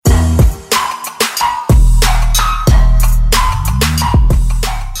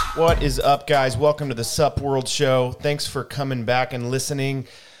What is up, guys? Welcome to the Supp World Show. Thanks for coming back and listening,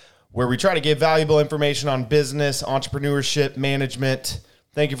 where we try to give valuable information on business, entrepreneurship, management.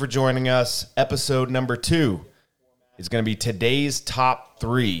 Thank you for joining us. Episode number 2 is going to be today's top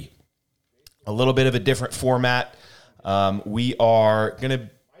 3. A little bit of a different format. We are going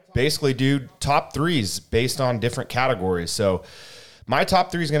to basically do top 3s based on different categories. So my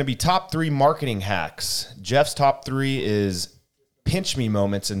top 3 is going to be top 3 marketing hacks. Jeff's top 3 is pinch me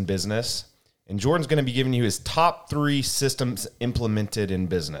moments in business. And Jordan's going to be giving you his top 3 systems implemented in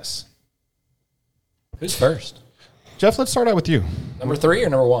business. Who's first? Jeff, let's start out with you. Number 3 or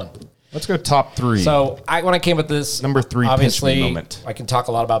number 1? Let's go top 3. So when I came with this, number 3, obviously, pinch me moment. I can talk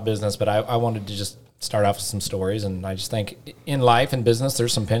a lot about business, but I wanted to just start off with some stories. And I just think in life and business,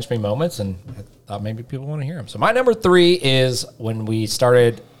 there's some pinch me moments, and I thought maybe people want to hear them. So my number 3 is when we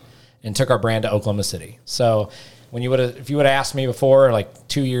started and took our brand to Oklahoma City. So if you would have asked me before, like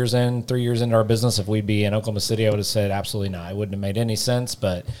 2 years in, 3 years into our business, if we'd be in Oklahoma City, I would have said absolutely not. It wouldn't have made any sense.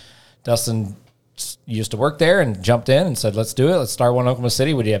 But Dustin used to work there and jumped in and said, let's do it. Let's start one in Oklahoma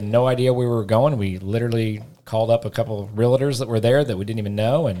City. We had no idea where we were going. We literally called up a couple of realtors that were there that we didn't even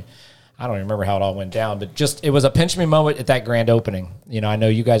know. And I don't even remember how it all went down, but just, it was a pinch me moment at that grand opening. You know, I know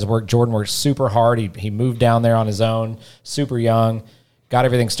you guys Jordan worked super hard. He moved down there on his own, super young, got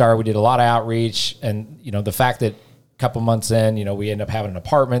everything started. We did a lot of outreach, and, you know, the fact that a couple months in, you know, we ended up having an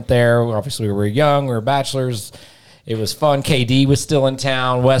apartment there. Obviously we were young, we were bachelors. It was fun. KD was still in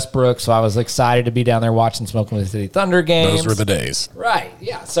town, Westbrook, so I was excited to be down there watching some Oklahoma City Thunder games. Those were the days. Right,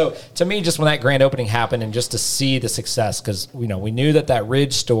 yeah. So to me, just when that grand opening happened and just to see the success, because, you know, we knew that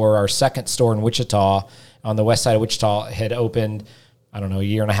Ridge store, our second store in Wichita, on the west side of Wichita, had opened, I don't know, a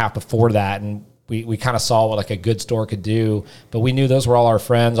year and a half before that, and we kind of saw what like a good store could do, but we knew those were all our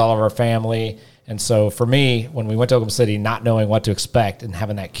friends, all of our family. And so for me, when we went to Oklahoma City, not knowing what to expect and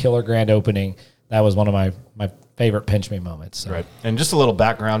having that killer grand opening, that was one of my favorite pinch me moments. So. Right. And just a little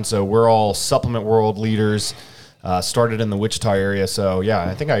background. So we're all Supplement World leaders, started in the Wichita area. So yeah,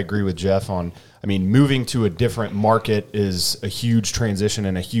 I think I agree with Jeff on, moving to a different market is a huge transition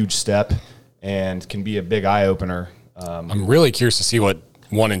and a huge step and can be a big eye opener. I'm really curious to see what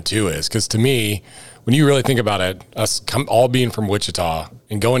 1 and 2 is. Cause to me, when you really think about it, us all being from Wichita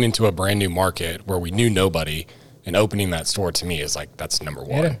and going into a brand new market where we knew nobody, and opening that store, to me, is like, that's number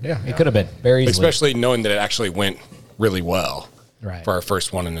 1. Yeah, it could have been very easily. Especially knowing that it actually went really well for our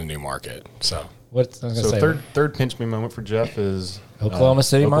first one in a new market. So third pinch me moment for Jeff is Oklahoma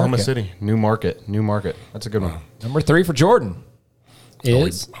City Oklahoma market. City, new market. That's a good one. Number 3 for Jordan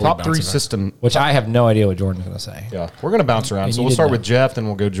is top 3 system, which I have no idea what Jordan's going to say. Yeah, we're going to bounce around. So we'll start with Jeff, then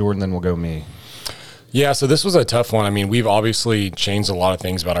we'll go Jordan, then we'll go me. Yeah, so this was a tough one. We've obviously changed a lot of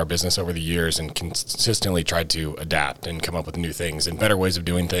things about our business over the years and consistently tried to adapt and come up with new things and better ways of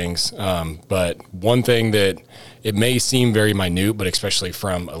doing things. But one thing that it may seem very minute, but especially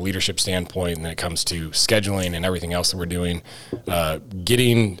from a leadership standpoint, and when it comes to scheduling and everything else that we're doing,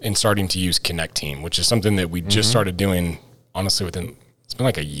 getting and starting to use Connect Team, which is something that we just started doing, honestly, it's been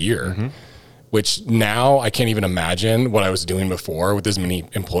like a year. Which now I can't even imagine what I was doing before with as many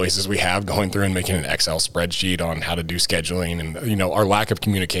employees as we have, going through and making an Excel spreadsheet on how to do scheduling and, you know, our lack of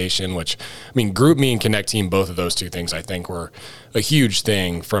communication, which, GroupMe and Connect Team, both of those two things, I think, were a huge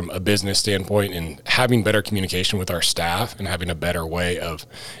thing from a business standpoint, and having better communication with our staff and having a better way of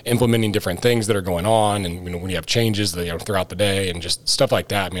implementing different things that are going on. And, you know, when you have changes throughout the day and just stuff like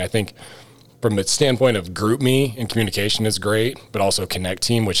that. I think from the standpoint of GroupMe and communication is great, but also Connect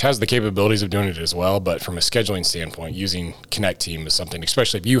Team, which has the capabilities of doing it as well. But from a scheduling standpoint, using Connect Team is something,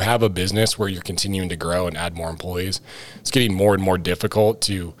 especially if you have a business where you're continuing to grow and add more employees, it's getting more and more difficult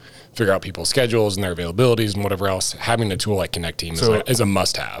to figure out people's schedules and their availabilities and whatever else. Having a tool like Connect Team is a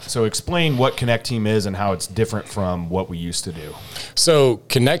must-have. So explain what Connect Team is and how it's different from what we used to do. So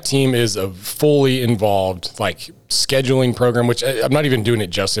Connect Team is a fully involved scheduling program, which I'm not even doing it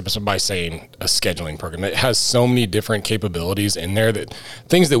justice by saying a scheduling program. It has so many different capabilities in there, that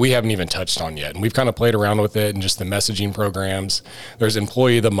things that we haven't even touched on yet. And we've kind of played around with it, and just the messaging programs. There's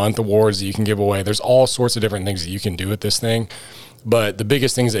Employee of the Month awards that you can give away. There's all sorts of different things that you can do with this thing. But the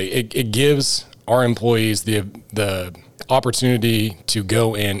biggest thing is that it gives our employees the opportunity to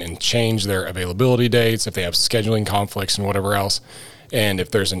go in and change their availability dates if they have scheduling conflicts and whatever else. And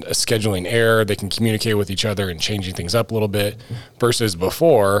if there's a scheduling error, they can communicate with each other and changing things up a little bit, versus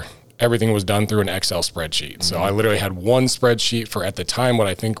before, everything was done through an Excel spreadsheet. Mm-hmm. So I literally had one spreadsheet for, at the time, what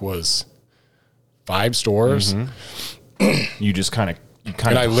I think was 5 stores. Mm-hmm. You just kind of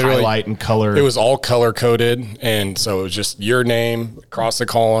highlight and color. It was all color coded. And so it was just your name across the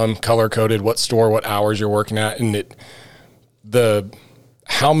column, color coded, what store, what hours you're working at. And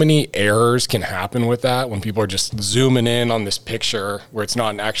how many errors can happen with that when people are just zooming in on this picture where it's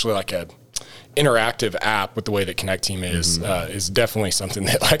not actually like a interactive app with the way that Connect Team is definitely something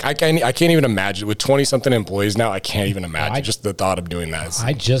that like I can't even imagine with 20 something employees now. I can't even imagine just the thought of doing that.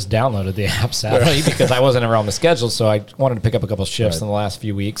 I just downloaded the app sadly because I wasn't around the schedule, so I wanted to pick up a couple of shifts in the last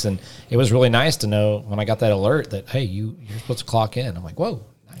few weeks, and it was really nice to know when I got that alert that hey, you're supposed to clock in. I'm like, whoa.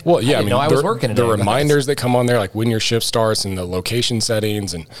 Well, yeah, I was working today. The reminders that come on there, like when your shift starts and the location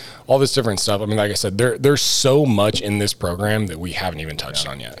settings and all this different stuff. I mean, like I said, there's so much in this program that we haven't even touched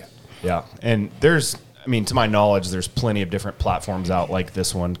on yet. Yeah, and to my knowledge, there's plenty of different platforms out like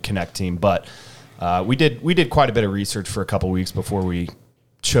this one, Connect Team. But we did quite a bit of research for a couple weeks before we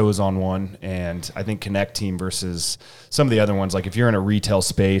chose on one, and I think Connect Team versus some of the other ones, like if you're in a retail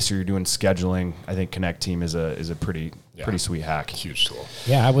space or you're doing scheduling, I think Connect Team is a pretty sweet hack. Huge tool.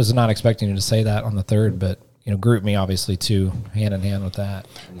 Yeah, I was not expecting you to say that on the third, but GroupMe obviously too, hand in hand with that.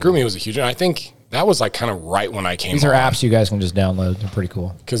 GroupMe was a huge one. I think that was like kind of right when I came. These are apps you guys can just download. They're pretty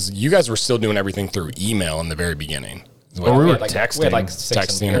cool. Because you guys were still doing everything through email in the very beginning. Well, we were texting. We had like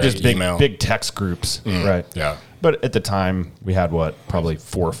texting or just email. big text groups. Right. Yeah. But at the time, we had probably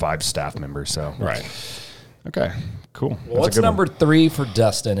 4 or 5 staff members. So right. Okay, cool. Well, what's number 3 for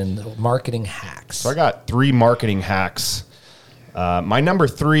Dustin in marketing hacks? So I got 3 marketing hacks. My number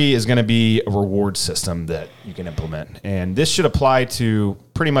 3 is going to be a reward system that you can implement. And this should apply to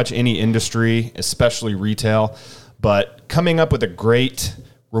pretty much any industry, especially retail. But coming up with a great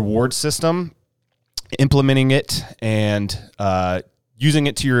reward system, implementing it, and using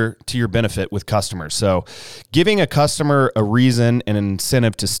it to your benefit with customers. So giving a customer a reason and an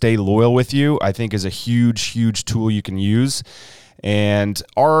incentive to stay loyal with you, I think is a huge tool you can use. And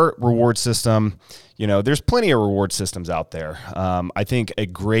our reward system, there's plenty of reward systems out there. I think a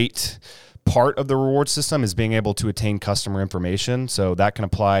great part of the reward system is being able to attain customer information. So that can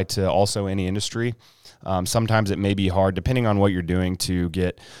apply to also any industry. Sometimes it may be hard, depending on what you're doing, to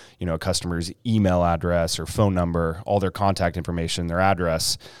get a customer's email address or phone number, all their contact information, their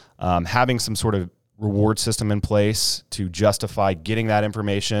address. Having some sort of reward system in place to justify getting that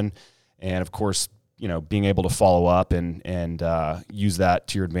information, and of course, being able to follow up and use that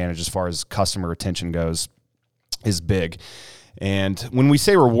to your advantage as far as customer retention goes is big. And when we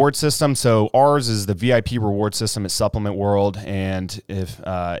say reward system, so ours is the VIP reward system at Supplement World. And if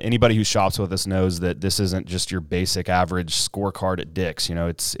anybody who shops with us knows that this isn't just your basic average scorecard at Dick's,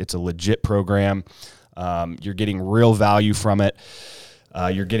 it's a legit program. You're getting real value from it.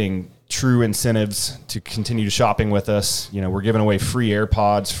 You're getting true incentives to continue shopping with us. We're giving away free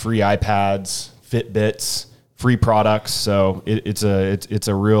AirPods, free iPads, Fitbits, free products. So it's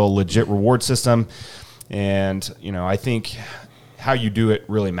a real legit reward system. And, I think how you do it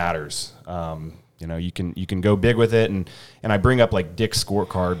really matters. You can go big with it. And I bring up like Dick's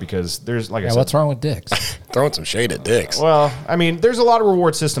scorecard because there's, like I said. What's wrong with Dick's? Throwing some shade at Dick's. Well, there's a lot of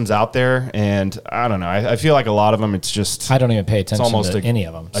reward systems out there. And I don't know. I feel like a lot of them, it's just. I don't even pay attention to any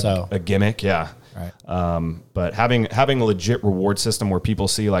of them. A gimmick. Yeah. Right. But having a legit reward system where people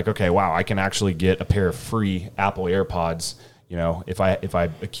see like, okay, wow, I can actually get a pair of free Apple AirPods, if I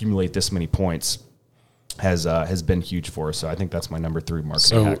accumulate this many points, has been huge for us. So I think that's my number 3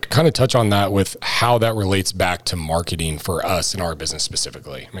 marketing hack. Kind of touch on that with how that relates back to marketing for us in our business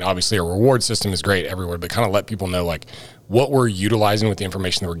specifically. Obviously a reward system is great everywhere, but kind of let people know like what we're utilizing with the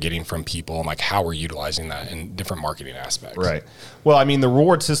information that we're getting from people and like how we're utilizing that in different marketing aspects. Right. Well, the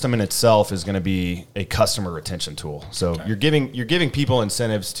reward system in itself is going to be a customer retention tool. So you're giving people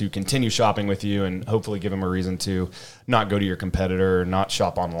incentives to continue shopping with you and hopefully give them a reason to not go to your competitor, not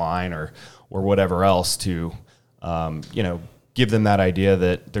shop online or whatever else to, give them that idea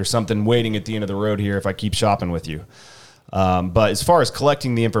that there's something waiting at the end of the road here if I keep shopping with you. But as far as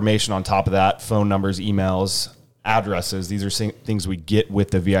collecting the information on top of that, phone numbers, emails, addresses, these are things we get with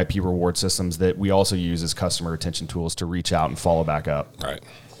the VIP reward systems that we also use as customer retention tools to reach out and follow back up. Right.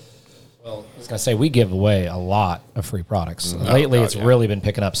 Well, I was going to say, we give away a lot of free products. Lately, it's really been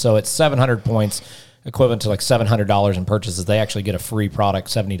picking up. So it's 700 points, equivalent to like $700 in purchases. They actually get a free product,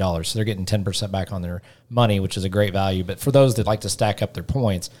 $70. So they're getting 10% back on their money, which is a great value. But for those that like to stack up their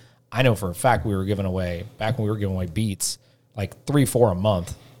points, I know for a fact we were giving away, back when we were giving away Beats, like 3-4 a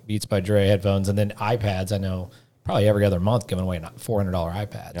month, Beats by Dre headphones, and then iPads, I know probably every other month giving away a $400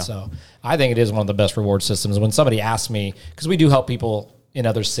 iPad. Yeah. So I think it is one of the best reward systems. When somebody asks me, because we do help people in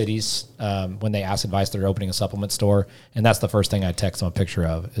other cities when they ask advice, they're opening a supplement store, and that's the first thing I text them a picture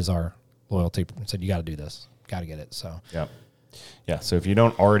of is our loyalty. I said, you got to do this, got to get it. So yeah. So if you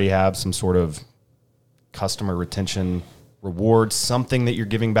don't already have some sort of customer retention reward, something that you're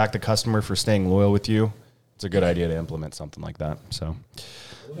giving back the customer for staying loyal with you, it's a good idea to implement something like that. So,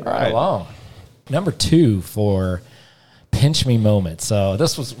 all right. Along. Number 2 for pinch me moment. So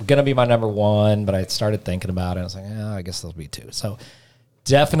this was going to be my number 1, but I started thinking about it. I was like, I guess there'll be 2. So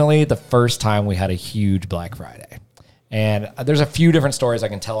definitely the first time we had a huge Black Friday. And there's a few different stories I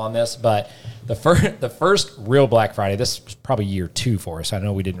can tell on this, but the first real Black Friday, this was probably year 2 for us. I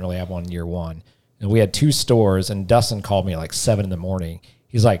know we didn't really have one year 1. And we had 2 stores, and Dustin called me at like 7 in the morning.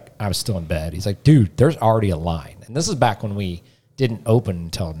 He's like, I was still in bed. He's like, dude, there's already a line. And this is back when we didn't open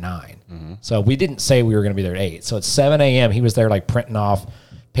until 9. Mm-hmm. So we didn't say we were going to be there at 8. So at 7 a.m., he was there like printing off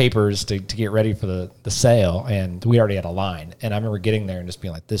papers to get ready for the sale, and we already had a line. And I remember getting there and just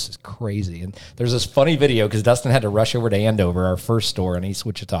being like, this is crazy. And there's this funny video because Dustin had to rush over to Andover, our first store in East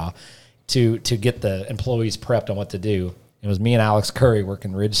Wichita, to get the employees prepped on what to do. It was me and Alex Curry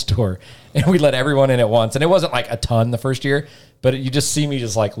working Ridge store, and we let everyone in at once. And it wasn't like a ton the first year, but you just see me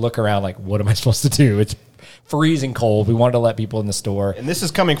just like look around like, what am I supposed to do? It's freezing cold. We wanted to let people in the store. And this is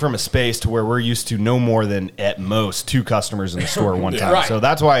coming from a space to where we're used to no more than at most 2 customers in the store one time. Right. So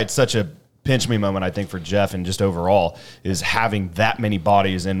that's why it's such a pinch me moment, I think, for Jeff and just overall, is having that many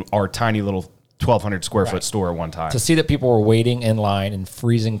bodies in our tiny little 1,200 square foot store at one time. To see that people were waiting in line in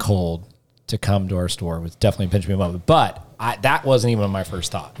freezing cold to come to our store was definitely a pinch me moment. But that wasn't even my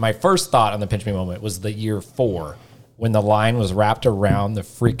first thought. My first thought on the pinch me moment was the year 4 when the line was wrapped around the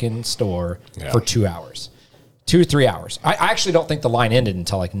freaking store for 2 hours. 2 or 3 hours. I actually don't think the line ended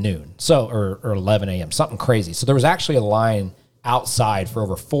until like noon, or 11 a.m., something crazy. So there was actually a line outside for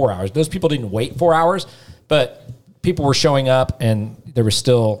over 4 hours. Those people didn't wait 4 hours, but people were showing up and there was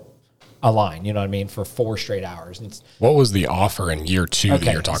still a line, you know what I mean, for 4 straight hours. And what was the offer in year 2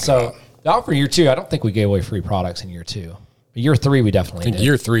 that you're talking about? The offer in year 2, I don't think we gave away free products in year 2. Year 3, we definitely did.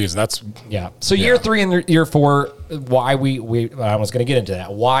 Year 3 that's... Yeah. So year 3 and year 4, why we I was going to get into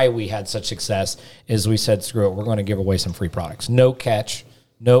that. Why we had such success is we said, screw it, we're going to give away some free products. No catch.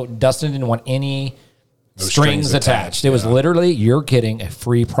 No, Dustin didn't want any strings attached. It was literally, you're getting a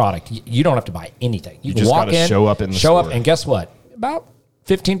free product. You don't have to buy anything. You just walk in, show up in the store. And guess what? About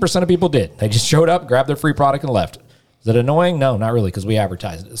 15% of people did. They just showed up, grabbed their free product, and left. Is it annoying? No, not really, because we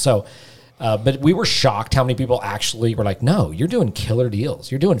advertised it. So... but we were shocked how many people actually were like, no, you're doing killer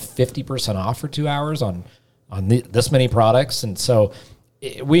deals. You're doing 50% off for 2 hours on this many products. And so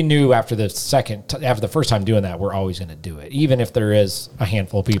we knew after the first time doing that, we're always going to do it. Even if there is a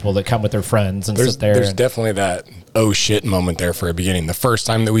handful of people that come with their friends and sit there. There's definitely that, oh shit moment there for a beginning. The first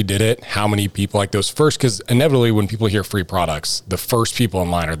time that we did it, how many people like those first, because inevitably when people hear free products, the first people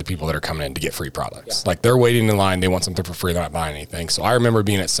in line are the people that are coming in to get free products. Yeah. Like they're waiting in line. They want something for free. They're not buying anything. So I remember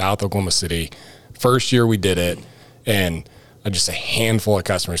being at South Oklahoma City, first year we did it, and just a handful of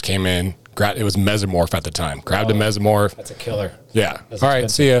customers came in. It was Mesomorph at the time. Grabbed a Mesomorph. That's a killer. Yeah. All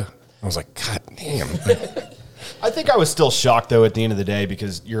right, see ya. I was like, God damn. I think I was still shocked, though, at the end of the day,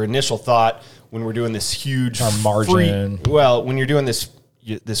 because your initial thought when we're doing this huge margin. When you're doing this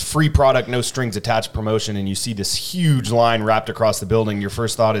free product, no strings attached promotion, and you see this huge line wrapped across the building, your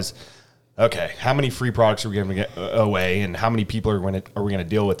first thought is, okay, how many free products are we going to get away, and how many people are we going to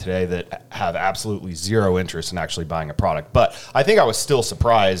deal with today that have absolutely zero interest in actually buying a product? But I think I was still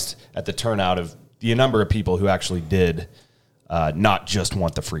surprised at the turnout of the number of people who actually did not just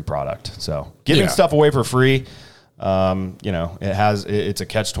want the free product. So giving stuff away for free, it's a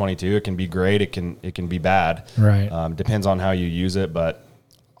catch-22. It can be great. It can be bad. Right. Depends on how you use it. But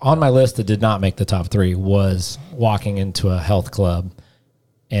on my list that did not make the top 3 was walking into a health club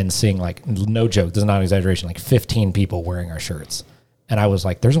and seeing, like, no joke, this is not an exaggeration, like 15 people wearing our shirts. And I was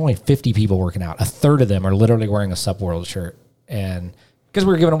like, there's only 50 people working out. A third of them are literally wearing a Supp World shirt. And because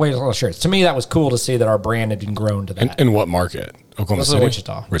we were giving away a lot of shirts. To me, that was cool to see that our brand had grown to that. In what market? Oklahoma City?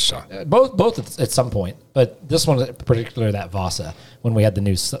 Wichita. Both at some point. But this one, particularly that Vasa, when we had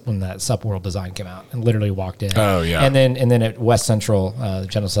when that Supp World design came out, and literally walked in. Oh, yeah. And then at West Central,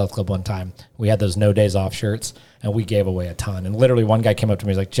 General South Club one time, we had those no days off shirts, and we gave away a ton. And literally one guy came up to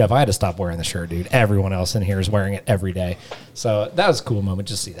me, he's like, Jeff, I had to stop wearing the shirt, dude. Everyone else in here is wearing it every day. So that was a cool moment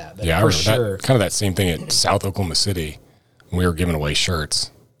to see that. But yeah, for sure. Kind of that same thing at South Oklahoma City. We were giving away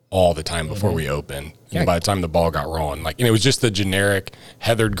shirts all the time before we opened. And by the time the ball got rolling, it was just the generic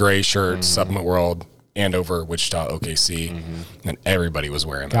heathered gray shirt, Supplement World, Andover, Wichita, OKC, and everybody was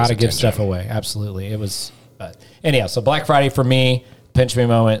wearing those. Got to give stuff away. Absolutely. It was, anyhow, so Black Friday for me, pinch me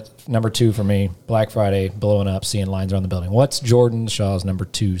moment, number 2 for me, Black Friday, blowing up, seeing lines around the building. What's Jordon Shaw's number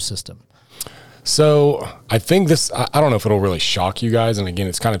 2 system? So I think this, I don't know if it'll really shock you guys. And again,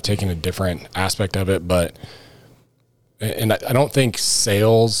 it's kind of taking a different aspect of it, but I don't think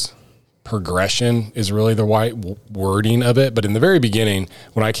sales progression is really the right wording of it. But in the very beginning,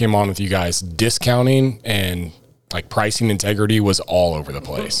 when I came on with you guys, discounting and like pricing integrity was all over the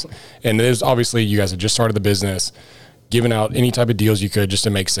place. And there's obviously, you guys had just started the business, giving out any type of deals you could just to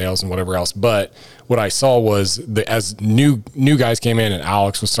make sales and whatever else. But what I saw was that as new guys came in and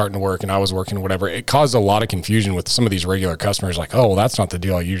Alex was starting to work and I was working, whatever, it caused a lot of confusion with some of these regular customers. Like, oh, well, that's not the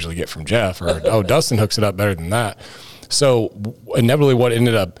deal I usually get from Jeff, or, oh, Dustin hooks it up better than that. So inevitably what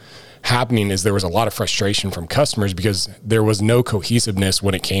ended up happening is there was a lot of frustration from customers because there was no cohesiveness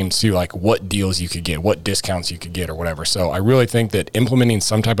when it came to like what deals you could get, what discounts you could get or whatever. So I really think that implementing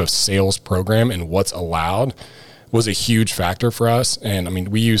some type of sales program and what's allowed was a huge factor for us. And I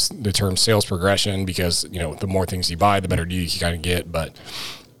mean, we use the term sales progression because, you know, the more things you buy, the better deal you kind of get. But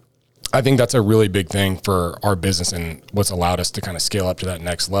I think that's a really big thing for our business and what's allowed us to kind of scale up to that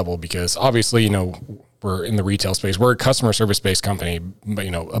next level, because obviously, you know, we're in the retail space. We're a customer service-based company, but,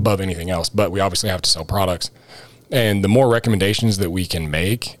 you know, above anything else, but we obviously have to sell products. And the more recommendations that we can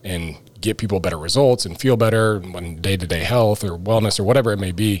make and get people better results and feel better on day-to-day health or wellness or whatever it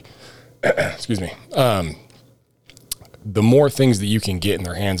may be, excuse me, the more things that you can get in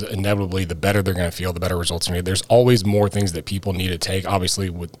their hands, inevitably, the better they're going to feel, the better results are going to get. There's always more things that people need to take, obviously,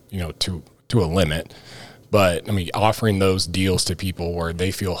 with, you know, to a limit. But I mean, offering those deals to people where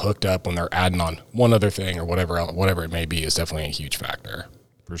they feel hooked up when they're adding on one other thing or whatever it may be is definitely a huge factor.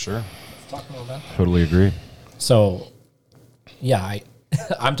 For sure. Talk a little bit. Totally agree. So, yeah,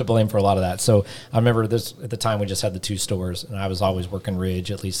 I'm to blame for a lot of that. So I remember this at the time we just had the 2 stores, and I was always working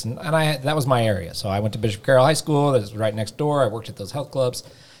Ridge at least, and that was my area. So I went to Bishop Carroll High School. That was right next door. I worked at those health clubs.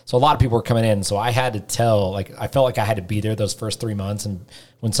 So a lot of people were coming in. So I had to tell, like, I felt like I had to be there those first 3 months. And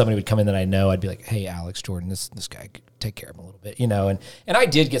when somebody would come in that I know, I'd be like, hey, Alex, Jordon, this guy, take care of him a little bit, you know. And I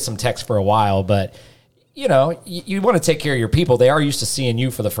did get some texts for a while, but you know, you want to take care of your people. They are used to seeing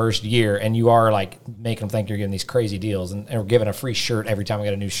you for the first year, and you are like making them think you're getting these crazy deals, and we're giving a free shirt every time we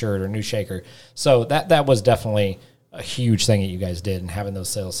got a new shirt or a new shaker. So that was definitely a huge thing that you guys did, and having those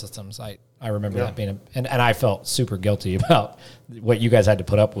sales systems. I remember that being and I felt super guilty about what you guys had to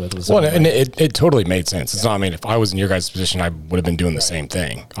put up with. Well, and it totally made sense. It's not, I mean, if I was in your guys' position, I would have been doing the same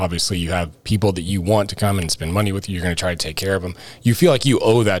thing. Obviously, you have people that you want to come and spend money with you. You're going to try to take care of them. You feel like you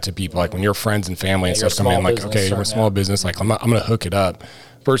owe that to people. Like when your friends and family and stuff come in, like, okay, we're a small business. Like I'm going to hook it up.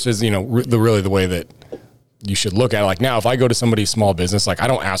 Versus, you know, really the way that you should look at it. Like now, if I go to somebody's small business, like I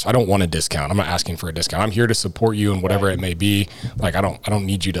don't want a discount. I'm not asking for a discount. I'm here to support you and whatever it may be. Like I don't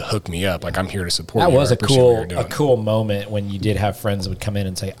need you to hook me up. Like I'm here to support you. That was a cool moment when you did have friends that would come in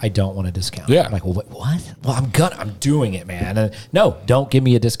and say, I don't want a discount. Yeah. I'm like, well, what? Well, I'm doing it, man. And no, don't give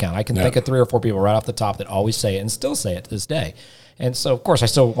me a discount. I can think of 3 or 4 people right off the top that always say it and still say it to this day. And so of course I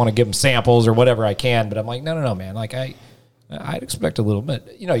still want to give them samples or whatever I can, but I'm like, no, man. Like I'd expect a little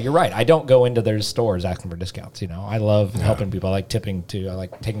bit. You know, you're right. I don't go into their stores asking for discounts. You know, I love helping people. I like tipping too. I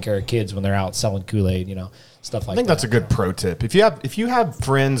like taking care of kids when they're out selling Kool-Aid, you know, stuff like that. I think that's a good pro tip. If you have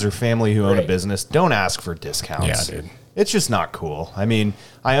friends or family who own a business, don't ask for discounts. Yeah, dude. It's just not cool. I mean,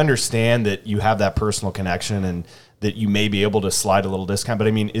 I understand that you have that personal connection and that you may be able to slide a little discount, but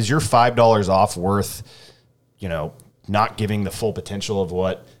I mean, is your $5 off worth, you know, not giving the full potential of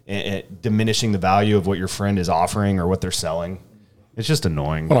what, diminishing the value of what your friend is offering or what they're selling? It's just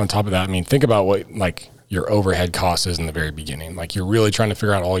annoying. But on top of that, I mean, think about what like your overhead cost is in the very beginning. Like you're really trying to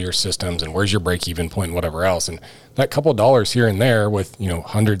figure out all your systems and where's your break even point and whatever else. And that couple of dollars here and there with, you know,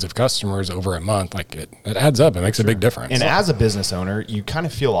 hundreds of customers over a month, like it adds up. It makes a big difference. And as a business owner, you kind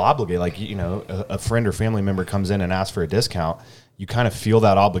of feel obligated. Like, you know, a friend or family member comes in and asks for a discount. You kind of feel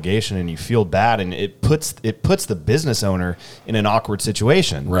that obligation and you feel bad, and it puts the business owner in an awkward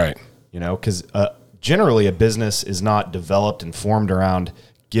situation. Right. You know, because generally a business is not developed and formed around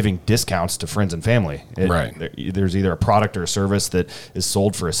giving discounts to friends and family. There's either a product or a service that is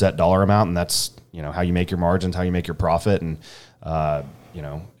sold for a set dollar amount, and that's, you know, how you make your margins, how you make your profit. And, you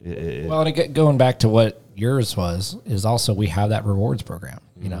know. And going back to what yours was, is also we have that rewards program,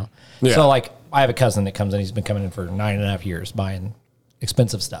 you know. Yeah. So like I have a cousin that comes in, he's been coming in for 9.5 years buying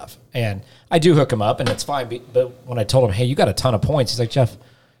expensive stuff. And I do hook him up and it's fine. But when I told him, hey, you got a ton of points, he's like, Jeff,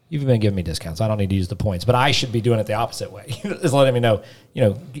 you've been giving me discounts. I don't need to use the points, but I should be doing it the opposite way. Just letting me know, you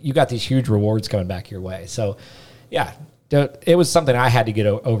know, you got these huge rewards coming back your way. So yeah, it was something I had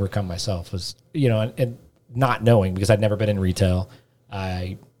to overcome myself, was, you know, and not knowing, because I'd never been in retail.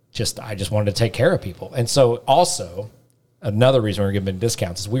 I just wanted to take care of people. And so also another reason we were giving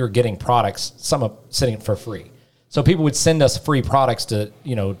discounts is we were getting products, some sitting for free. So people would send us free products to,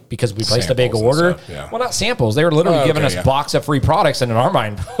 you know, because we placed a big order. Well, not samples. They were literally giving us box of free products. And in our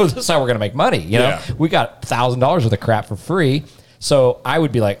mind, this is how we're going to make money. You know, we got $1,000 worth of crap for free. So I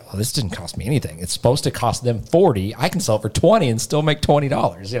would be like, oh, this didn't cost me anything. It's supposed to cost them $40. I can sell it for $20 and still make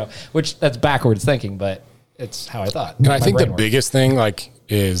 $20, which that's backwards thinking, but it's how I thought. And I think the biggest thing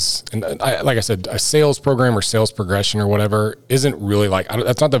is, and like I said, a sales program or sales progression or whatever isn't really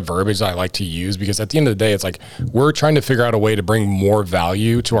that's not the verbiage that I like to use, because at the end of the day, it's like we're trying to figure out a way to bring more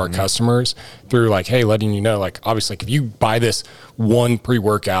value to our customers through hey, letting you know, obviously if you buy this one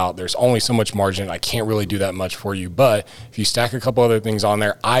pre-workout, there's only so much margin. I can't really do that much for you. But if you stack a couple other things on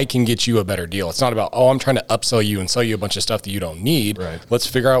there, I can get you a better deal. It's not about, I'm trying to upsell you and sell you a bunch of stuff that you don't need. Right. Let's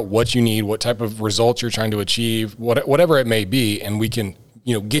figure out what you need, what type of results you're trying to achieve, whatever it may be. And we can,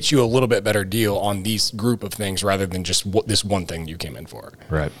 get you a little bit better deal on these group of things rather than just this one thing you came in for.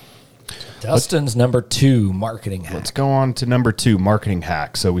 Right. Dustin's number 2 marketing hack. Let's go on to number 2 marketing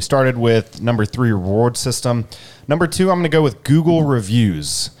hack. So we started with number 3 reward system. Number 2, I'm going to go with Google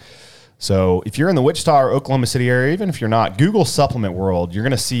reviews. So if you're in the Wichita or Oklahoma City area, even if you're not, Google Supplement World, you're going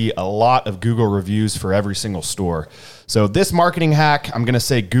to see a lot of Google reviews for every single store. So this marketing hack, I'm going to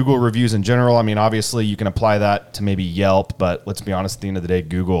say Google reviews in general. I mean, obviously you can apply that to maybe Yelp, but let's be honest, at the end of the day,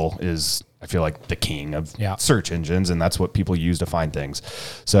 Google is, I feel like, the king of search engines, and that's what people use to find things.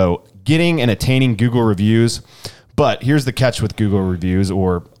 So getting and attaining Google reviews, but here's the catch with Google reviews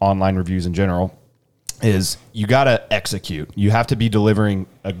or online reviews in general, is you got to execute. You have to be delivering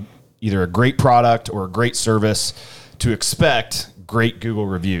either a great product or a great service to expect great Google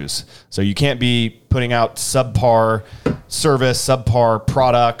reviews. So you can't be putting out subpar service, subpar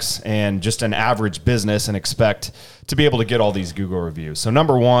products, and just an average business and expect to be able to get all these Google reviews. So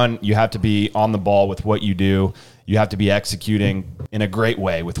number 1, you have to be on the ball with what you do. You have to be executing in a great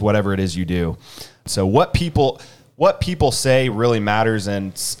way with whatever it is you do. So what people say really matters,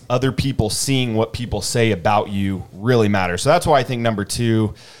 and other people seeing what people say about you really matters. So that's why I think number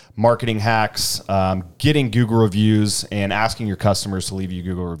 2, marketing hacks, getting Google reviews and asking your customers to leave you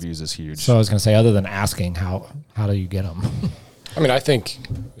Google reviews is huge. So I was going to say, other than asking, how do you get them? I mean, I think,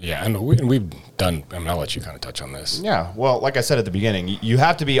 and we've done, I'll let you kind of touch on this. Yeah. Well, like I said at the beginning, you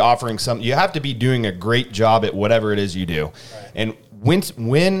have to be offering you have to be doing a great job at whatever it is you do. Right. And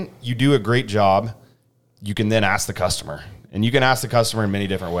when you do a great job, you can then ask the customer. And you can ask the customer in many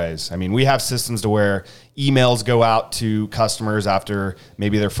different ways. I mean, we have systems to where emails go out to customers after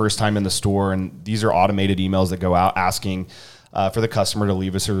maybe their first time in the store. And these are automated emails that go out asking for the customer to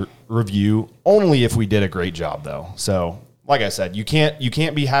leave us a review, only if we did a great job, though. So like I said, you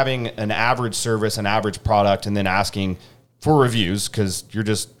can't be having an average service, an average product, and then asking for reviews, because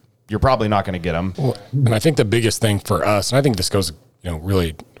you're probably not going to get them. Well, and I think the biggest thing for us, and I think this goes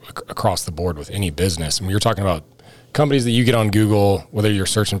really across the board with any business, and we were talking about companies that you get on Google, whether you're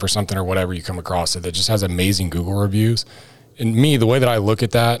searching for something or whatever, you come across it that just has amazing Google reviews. And me, the way that I look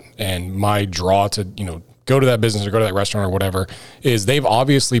at that and my draw to, go to that business or go to that restaurant or whatever, is they've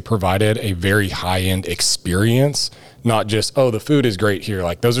obviously provided a very high-end experience, not just, the food is great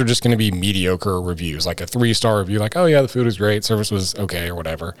here. Those are just going to be mediocre reviews, like a 3-star review, the food was great, service was okay or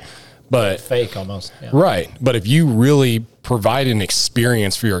whatever. But fake almost. Yeah. Right. But if you really provide an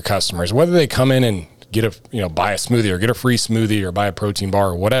experience for your customers, whether they come in and get buy a smoothie or get a free smoothie or buy a protein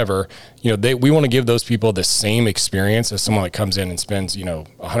bar or whatever, we want to give those people the same experience as someone that comes in and spends,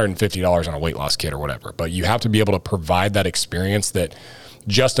 $150 on a weight loss kit or whatever. But you have to be able to provide that experience that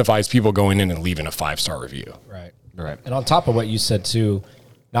justifies people going in and leaving a 5-star review. Right. Right. And on top of what you said too,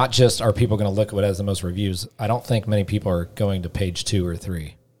 not just are people going to look at what has the most reviews, I don't think many people are going to page 2 or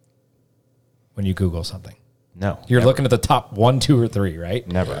 3 when you Google something. No. You're never looking at the top 1, 2, or 3, right?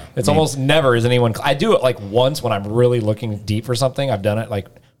 Never. It's almost never is anyone. I do it once when I'm really looking deep for something. I've done it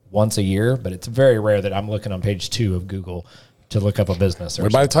once a year, but it's very rare that I'm looking on page 2 of Google to look up a business. Or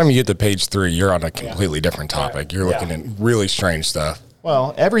by the time you get to page 3, you're on a completely different topic. You're looking at really strange stuff.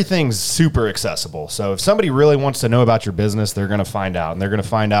 Well, everything's super accessible. So if somebody really wants to know about your business, they're going to find out. And they're going to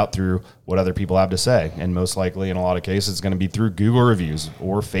find out through what other people have to say. And most likely, in a lot of cases, it's going to be through Google reviews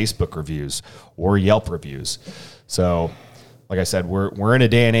or Facebook reviews or Yelp reviews. So, like I said, we're in a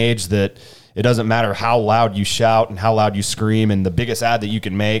day and age that it doesn't matter how loud you shout and how loud you scream and the biggest ad that you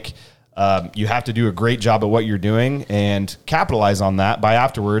can make. You have to do a great job at what you're doing and capitalize on that by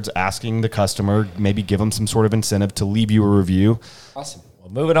afterwards asking the customer, maybe give them some sort of incentive to leave you a review. Awesome.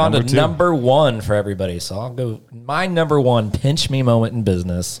 Well, moving on to number 1 for everybody. So I'll go, my number 1 pinch me moment in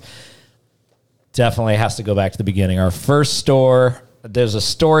business definitely has to go back to the beginning. Our first store, there's a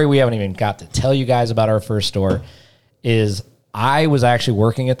story we haven't even got to tell you guys about our first store, is I was actually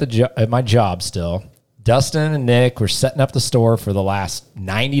working at my job still. Dustin and Nick were setting up the store for the last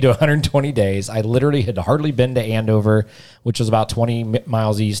 90 to 120 days. I literally had hardly been to Andover, which was about 20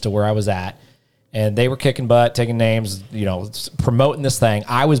 miles east of where I was at. and they were kicking butt, taking names, promoting this thing.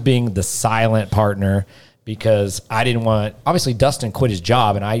 I was being the silent partner because I didn't want, obviously Dustin quit his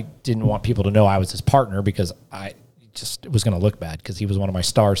job and I didn't want people to know I was his partner because it was going to look bad because he was one of my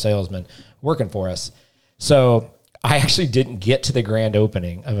star salesmen working for us. So I actually didn't get to the grand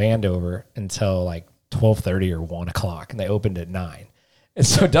opening of Andover until like 12:30 or 1 o'clock, and they opened at 9. And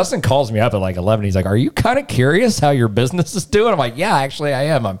so Dustin calls me up at like 11. He's like, "Are you kind of curious how your business is doing?" I'm like, "Yeah, actually I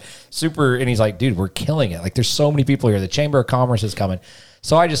am. I'm super." And he's like, "Dude, we're killing it. Like there's so many people here. The Chamber of Commerce is coming."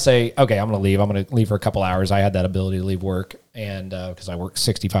 So I just say, "Okay, I'm going to leave. I'm going to leave for a couple hours." I had that ability to leave work, and because I work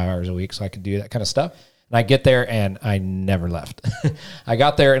 65 hours a week, so I could do that kind of stuff. And I get there and I never left. I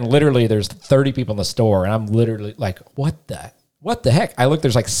got there and literally there's 30 people in the store, and I'm literally like, what the heck? I look,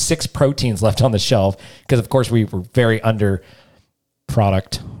 there's like 6 proteins left on the shelf because of course we were very under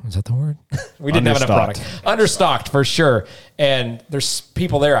product. Is that the word? We didn't have enough product. Understocked for sure. And there's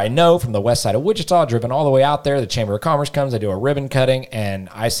people there I know from the west side of Wichita, driven all the way out there. The Chamber of Commerce comes. I do a ribbon cutting, and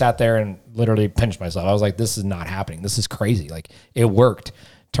I sat there and literally pinched myself. I was like, this is not happening. This is crazy. Like it worked.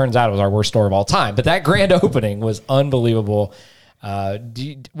 Turns out it was our worst store of all time. But that grand opening was unbelievable.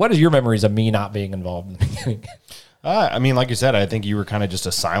 What is your memories of me not being involved in the beginning? I mean, like you said, I think you were kind of just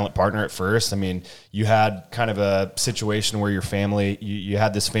a silent partner at first. I mean, you had kind of a situation where your family, you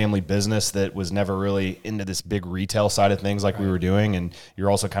had this family business that was never really into this big retail side of things like we were doing. And you're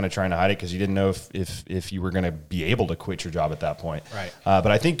also kind of trying to hide it because you didn't know if you were going to be able to quit your job at that point. Right. But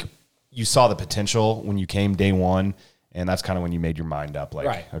I think you saw the potential when you came day one. And that's kind of when you made your mind up,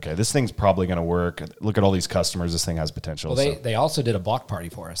 like, okay, this thing's probably going to work. Look at all these customers. This thing has potential. Well, they also did a block party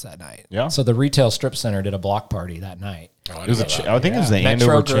for us that night. Yeah. So the retail strip center did a block party that night. I think it was the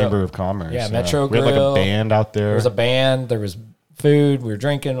Andover Chamber of Commerce. Yeah, Metro Grill. We had like a band out there. There was a band. There was food. We were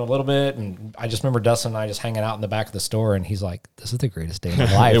drinking a little bit. And I just remember Dustin and I just hanging out in the back of the store. And he's like, this is the greatest day of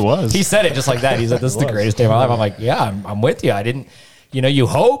my life. It was. He said it just like that. He said, this is the greatest day of my life. I'm like, yeah, I'm with you. I didn't. You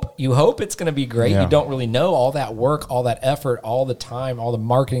hope it's going to be great. Yeah. You don't really know all that work, all that effort, all the time, all the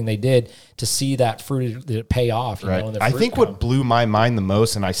marketing they did to see that fruit pay off. I think what blew my mind the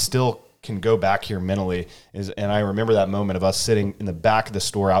most, and I still can go back here mentally, and I remember that moment of us sitting in the back of the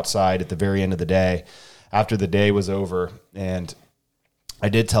store outside at the very end of the day, after the day was over, and I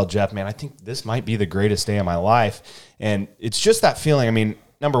did tell Jeff, man, I think this might be the greatest day of my life, and it's just that feeling. I mean,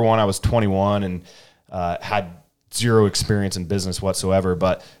 number one, I was 21 and had zero experience in business whatsoever,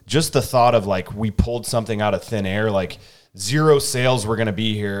 but just the thought of like we pulled something out of thin air, like zero sales were going to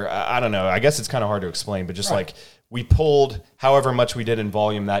be here. I don't know. I guess it's kind of hard to explain, but just like we pulled however much we did in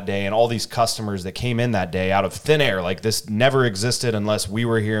volume that day and all these customers that came in that day out of thin air, like this never existed unless we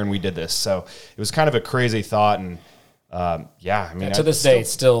were here and we did this. So it was kind of a crazy thought. And to this day,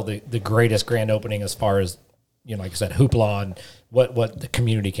 it's still the greatest grand opening as far as, like I said, hoopla and what the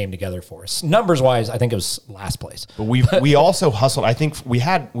community came together for us. Numbers wise, I think it was last place. But we also hustled. I think we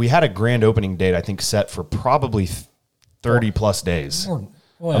had a grand opening date, I think, set for probably 30 plus days,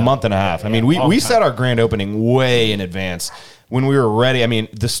 a month and a half. I mean, we set our grand opening way in advance. When we were ready, I mean,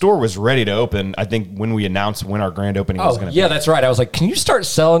 the store was ready to open, I think, when we announced when our grand opening was going to be. Yeah, that's right. I was like, can you start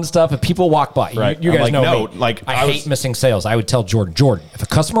selling stuff if people walk by? Right. You guys know me. Like, I hate missing sales. I would tell Jordon, if a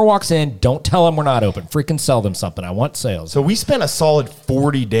customer walks in, don't tell them we're not open. Freaking sell them something. I want sales. So we spent a solid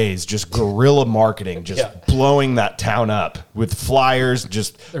 40 days just guerrilla marketing, just blowing that town up with flyers,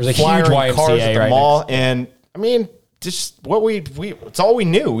 just there's a huge YMCA cars at the mall. And, I mean, just what it's all we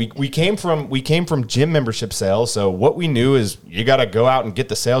knew. We came from gym membership sales. So what we knew is you got to go out and get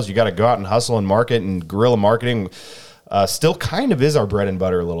the sales. You got to go out and hustle and market, and guerrilla marketing still kind of is our bread and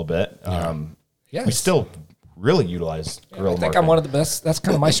butter a little bit. We still really utilize guerrilla marketing. I think I'm one of the best. That's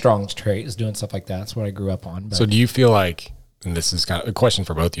kind of my strongest trait is doing stuff like that. That's what I grew up on. But. So do you feel like, and this is kind of a question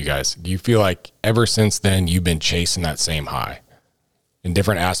for both you guys, do you feel like ever since then you've been chasing that same high? In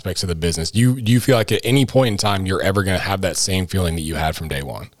different aspects of the business, do you feel like at any point in time you're ever going to have that same feeling that you had from day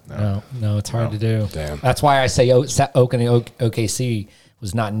one? No, it's hard to do. Damn. That's why I say OKC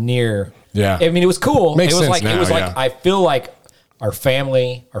was not near. Yeah, I mean, it was cool. Makes sense like now, like I feel like our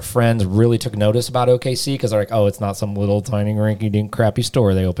family, our friends really took notice about OKC because they're like, oh, it's not some little tiny rinky-dink crappy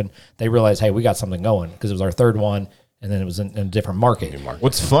store they opened. They realized, hey, we got something going because it was our third one. And then it was in a different market.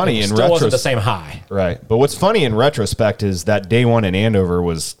 What's funny in retrospect, wasn't the same high, right? But what's funny in retrospect is that day one in Andover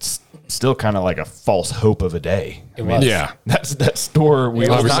was still kind of like a false hope of a day. It was. Yeah, that store. We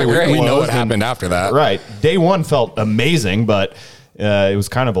know what happened after that. Right. Day one felt amazing, but it was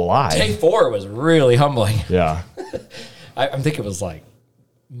kind of a lie. Day 4 was really humbling. Yeah, I think it was like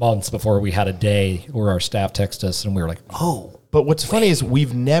months before we had a day where our staff texted us and we were like, oh. But what's funny is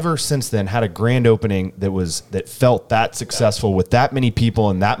we've never since then had a grand opening that felt that successful with that many people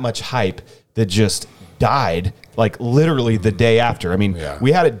and that much hype that just died like literally the day after. I mean,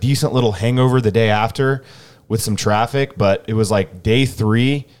 we had a decent little hangover the day after with some traffic, but it was like day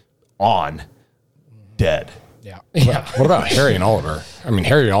 3 on dead. Yeah. What about Harry and Oliver? I mean,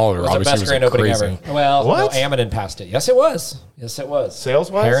 Harry and Oliver It was the obviously best was grand opening crazy. ever. Well, What? no, Amidon passed it. Yes, it was.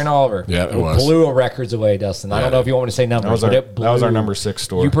 Sales-wise? Harry and Oliver. Yeah, it was. Blew a records away, Dustin. I don't know if you want me to say numbers, but it blew. That was our number 6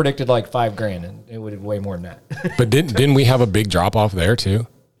 store. You predicted like $5,000, and it would have way more than that. But didn't we have a big drop off there too?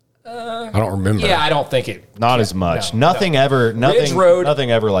 I don't remember. Yeah, I don't think it. Not as much. No. Nothing ever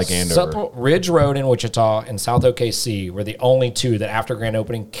like Andover. Ridge Road in Wichita and South OKC were the only 2 that after grand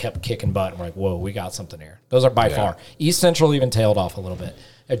opening kept kicking butt. We're like, whoa, we got something here. Those are by far. East Central even tailed off a little bit.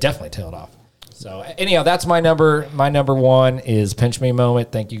 It definitely tailed off. So anyhow, that's my number. My number 1 is Pinch Me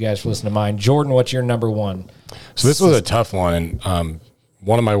Moment. Thank you guys for listening to mine. Jordan, what's your number 1? So this was a tough one. And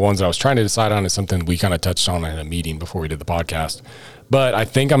one of my ones that I was trying to decide on is something we kind of touched on in a meeting before we did the podcast. But I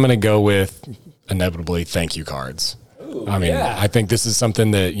think I'm going to go with inevitably thank you cards. Ooh, I mean, I think this is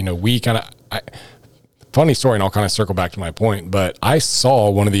something that, we kind of, funny story, and I'll kind of circle back to my point, but I saw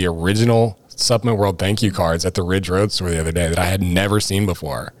one of the original Supp World thank you cards at the Ridge Road store the other day that I had never seen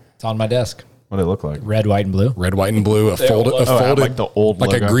before. It's on my desk. What did it look like? Red, white, and blue. Red, white, and blue, a folded, like the old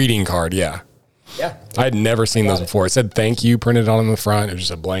like logo. a greeting card, yeah. Yeah. I had never seen those before. It said thank you printed on the front. It was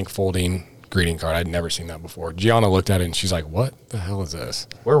just a blank folding greeting card. I'd never seen that before. Gianna looked at it and she's like, what the hell is this?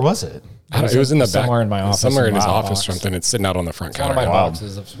 Where was it? It was in the back. Somewhere in my office. Somewhere in his Wow. office or something. It's sitting out on the front One counter. of my Wow.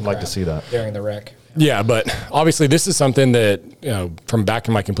 boxes of I'd like to see that. during the wreck. Yeah, but obviously this is something that, from back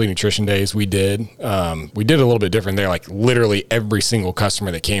in my Complete Nutrition days, we did. We did a little bit different there. Like literally every single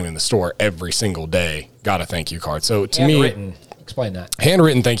customer that came in the store every single day got a thank you card. So to me, Handwritten. Explain that.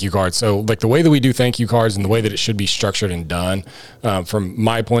 handwritten thank you cards. So like the way that we do thank you cards and the way that it should be structured and done, from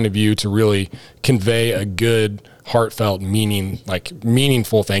my point of view, to really convey a good, heartfelt,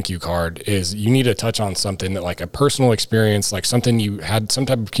 meaningful thank you card, is you need to touch on something that, like a personal experience, like something you had some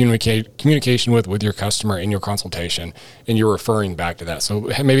type of communication with your customer in your consultation, and you're referring back to that. So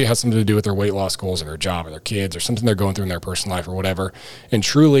maybe it has something to do with their weight loss goals or their job or their kids or something they're going through in their personal life or whatever, and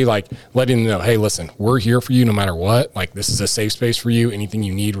truly like letting them know, hey, listen, we're here for you no matter what. Like, this is a safe space for you. Anything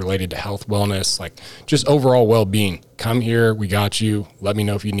you need related to health, wellness, like just overall well-being, come here, we got you. Let me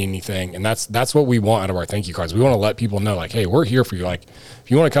know if you need anything. And that's what we want out of our thank you cards. We want to let people know, like, hey, we're here for you. Like, if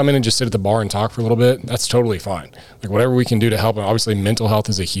you want to come in and just sit at the bar and talk for a little bit, that's totally fine. Like, whatever we can do to help. And obviously mental health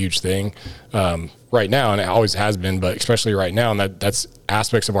is a huge thing right now, and it always has been, but especially right now. And that's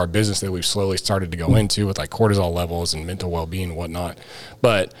aspects of our business that we've slowly started to go into with like cortisol levels and mental well-being and whatnot.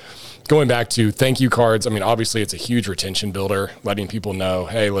 But going back to thank you cards, I mean, obviously it's a huge retention builder, letting people know,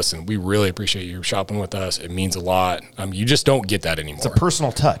 hey, listen, we really appreciate you shopping with us. It means a lot. You just don't get that anymore. It's a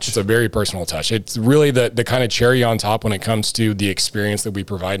personal touch. It's a very personal touch. It's really the kind of cherry on top when it comes to the experience that we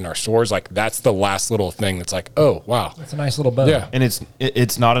provide in our stores. Like, that's the last little thing that's like, oh, wow. That's a nice little bow. Yeah. And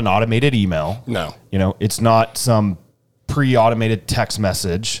it's not an automated email. No. It's not some pre-automated text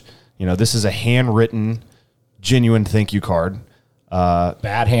message. This is a handwritten, genuine thank you card.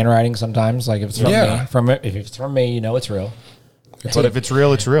 Bad handwriting sometimes. Like if it's from me, if it's from me, it's real. But if it's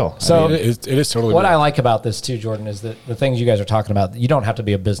real, it's real. So it is totally what real. I like about this too, Jordan, is that the things you guys are talking about, you don't have to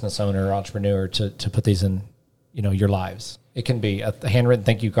be a business owner or entrepreneur to put these in, your lives. It can be a handwritten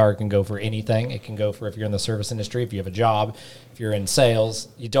thank you card can go for anything. It can go for if you're in the service industry, if you have a job, if you're in sales.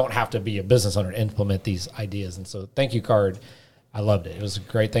 You don't have to be a business owner to implement these ideas. And so thank you card, I loved it. It was a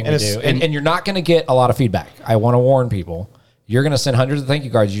great thing to do. And you're not going to get a lot of feedback. I want to warn people. You're going to send hundreds of thank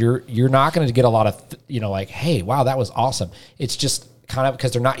you cards. You're not going to get a lot of, like, hey, wow, that was awesome. It's just kind of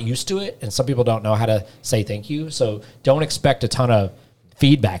because they're not used to it. And some people don't know how to say thank you. So don't expect a ton of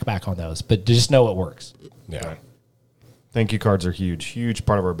feedback back on those, but just know it works. Yeah. Thank you cards are huge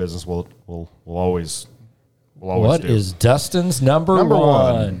part of our business. We'll always What do. is Dustin's number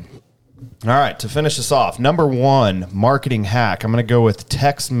one? All right, to finish this off, number 1 marketing hack. I'm going to go with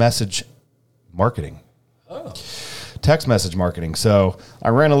text message marketing. Oh. Text message marketing. So I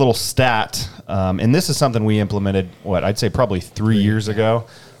ran a little stat, and this is something we implemented, I'd say probably 3 years ago.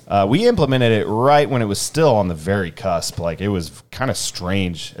 We implemented it right when it was still on the very cusp. Like, it was kind of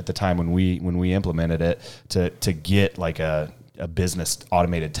strange at the time when we implemented it to get like a business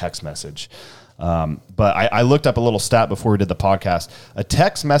automated text message. But I looked up a little stat before we did the podcast. A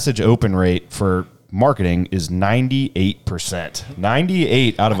text message open rate for marketing is 98%.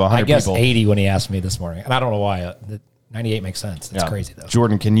 98 out of 100 I guess people. 80 when he asked me this morning. And I don't know why. 98 makes sense. That's crazy, though.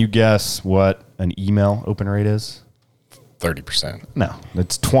 Jordan, can you guess what an email open rate is? 30%. No,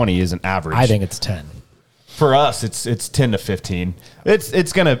 it's 20 is an average. I think it's 10. For us, it's 10 to 15.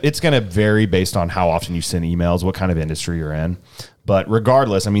 It's gonna vary based on how often you send emails, what kind of industry you're in. But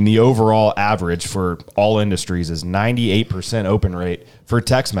regardless, I mean, the overall average for all industries is 98% open rate for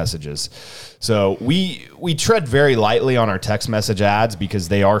text messages. So we tread very lightly on our text message ads because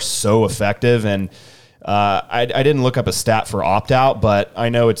they are so effective. And I didn't look up a stat for opt-out, but I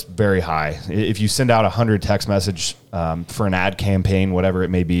know it's very high. If you send out 100 text message for an ad campaign, whatever it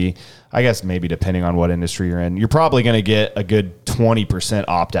may be, I guess maybe depending on what industry you're in, you're probably going to get a good 20%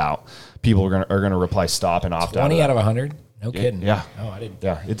 opt-out. People are going to reply stop and opt out. 20 out of 100? No kidding. Yeah. Oh, I didn't.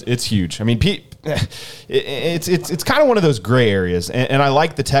 Yeah, it's huge. I mean, it's kind of one of those gray areas, and I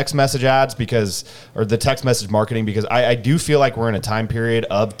like the text message ads or the text message marketing because I do feel like we're in a time period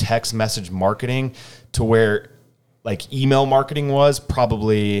of text message marketing to where like email marketing was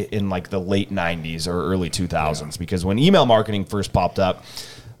probably in like the late 90s or early 2000s because when email marketing first popped up,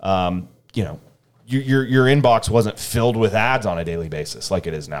 your inbox wasn't filled with ads on a daily basis like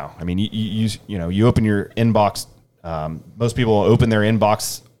it is now. I mean, you open your inbox. Most people open their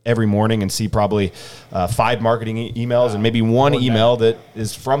inbox every morning and see probably 5 marketing emails and maybe one email that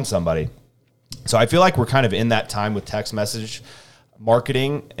is from somebody. So I feel like we're kind of in that time with text message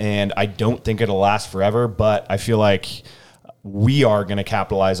marketing, and I don't think it'll last forever, but I feel like we are going to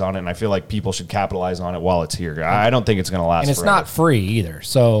capitalize on it, and I feel like people should capitalize on it while it's here. I don't think it's going to last And it's forever. not free either.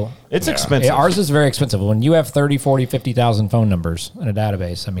 So it's expensive. Ours is very expensive. When you have 30, 40, 50,000 phone numbers in a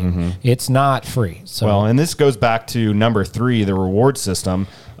database, I mean, it's not free. So Well, and this goes back to number 3, the reward system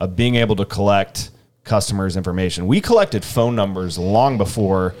of being able to collect customers' information. We collected phone numbers long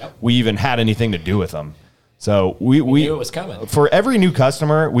before we even had anything to do with them. So we knew it was coming. For every new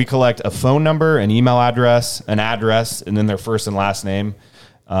customer, we collect a phone number, an email address, an address, and then their first and last name,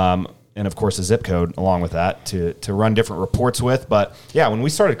 and of course a zip code along with that to run different reports with. But yeah, when we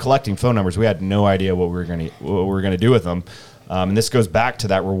started collecting phone numbers, we had no idea what we were going to do with them. And this goes back to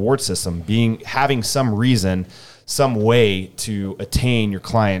that reward system having some reason, some way to attain your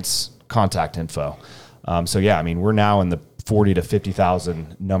client's contact info. So yeah, I mean, we're now in the 40 to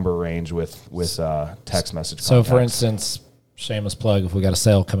 50,000 number range with text message contacts. So for instance, shameless plug, if we got a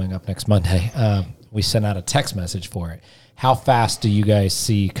sale coming up next Monday, we send out a text message for it. How fast do you guys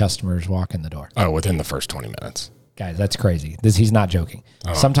see customers walk in the door? Oh, within the first 20 minutes. Guys, that's crazy. He's not joking.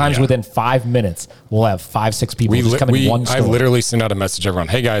 Sometimes within 5 minutes, we'll have 5-6 people just come in one store. I literally send out a message to everyone.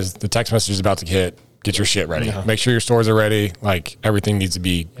 Hey guys, the text message is about to hit. Get your shit ready. Make sure your stores are ready. Like everything needs to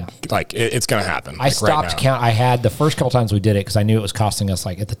be like it's going to happen. I stopped count. I had the first couple times we did it because I knew it was costing us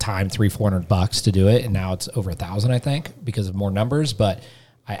like at the time $300-400 to do it, and now it's over 1,000 I think because of more numbers. But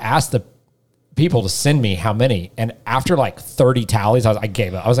I asked the people to send me how many, and after like 30 tallies, I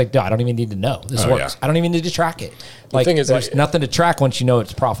gave up. I was like, dude, I don't even need to know this works. I don't even need to track it. Like, the thing is, there's nothing to track once you know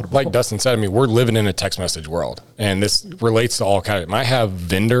it's profitable. Like Dustin said, I mean, we're living in a text message world, and this relates to all kind of. I have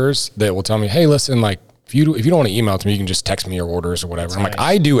vendors that will tell me, hey, listen, like if you don't want to email to me, you can just text me your orders or whatever. I'm like,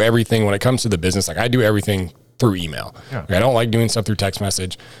 I do everything when it comes to the business. Like I do everything through email. Yeah. Like, I don't like doing stuff through text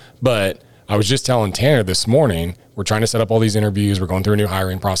message, but I was just telling Tanner this morning, we're trying to set up all these interviews. We're going through a new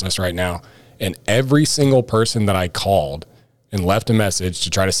hiring process right now. And every single person that I called and left a message to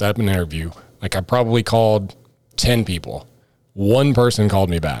try to set up an interview, like I probably called 10 people. One person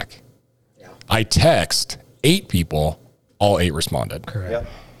called me back. Yeah. I text 8 people, all 8 responded. Correct. Yep.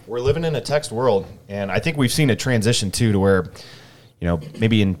 We're living in a text world, and I think we've seen a transition too to where,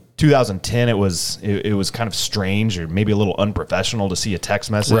 maybe in 2010 it was kind of strange or maybe a little unprofessional to see a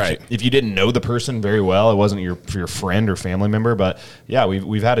text message if you didn't know the person very well. It wasn't your friend or family member, but yeah,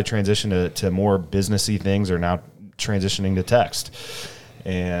 we've had a transition to more businessy things are now transitioning to text,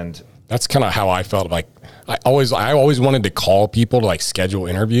 and that's kind of how I felt. Like I always wanted to call people to like schedule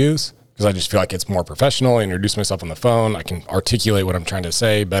interviews because I just feel like it's more professional. I introduce myself on the phone. I can articulate what I'm trying to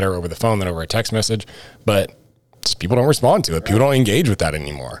say better over the phone than over a text message, but just people don't respond to it. People don't engage with that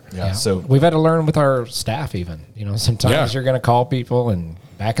anymore. Yeah. So we've had to learn with our staff even. Sometimes you're going to call people, and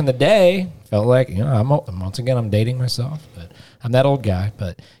back in the day, felt like, I'm dating myself, but I'm that old guy.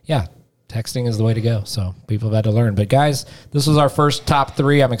 But yeah, texting is the way to go. So people have had to learn. But guys, this was our first top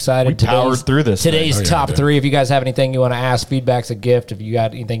 3. I'm excited. We powered through this. Today's top 3. If you guys have anything you want to ask, feedback's a gift. If you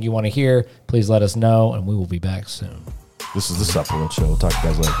got anything you want to hear, please let us know, and we will be back soon. This is the Supp World Show. We'll talk to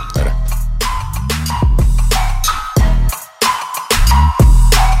you guys later.